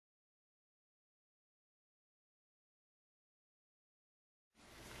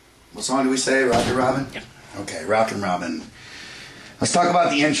What song do we say? Rockin Robin? Yeah. Okay, Rockin Robin. Let's talk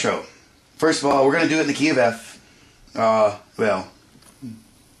about the intro. First of all, we're going to do it in the key of F. Well,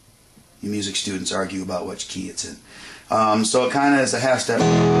 you music students argue about which key it's in. So it kind of is a half step.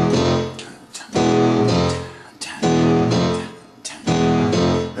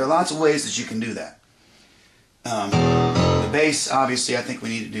 There are lots of ways that you can do that. The bass, obviously, I think we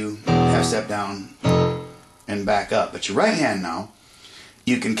need to do half step down and back up. But your right hand now,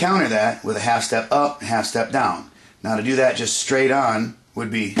 you can counter that with a half step up and half step down. Now to do that just straight on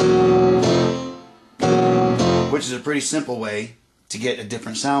would be, which is a pretty simple way to get a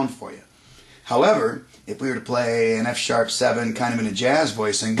different sound for you. However, if we were to play an F sharp 7 kind of in a jazz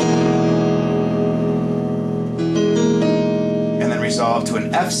voicing, and then resolve to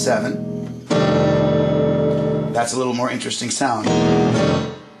an F7, that's a little more interesting sound.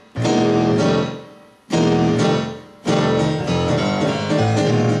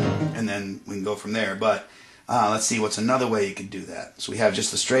 And then we can go from there. But let's see what's another way you could do that. So we have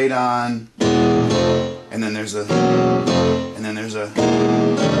just the straight on, and then there's a, and then there's a.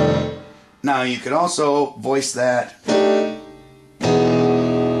 Now you could also voice that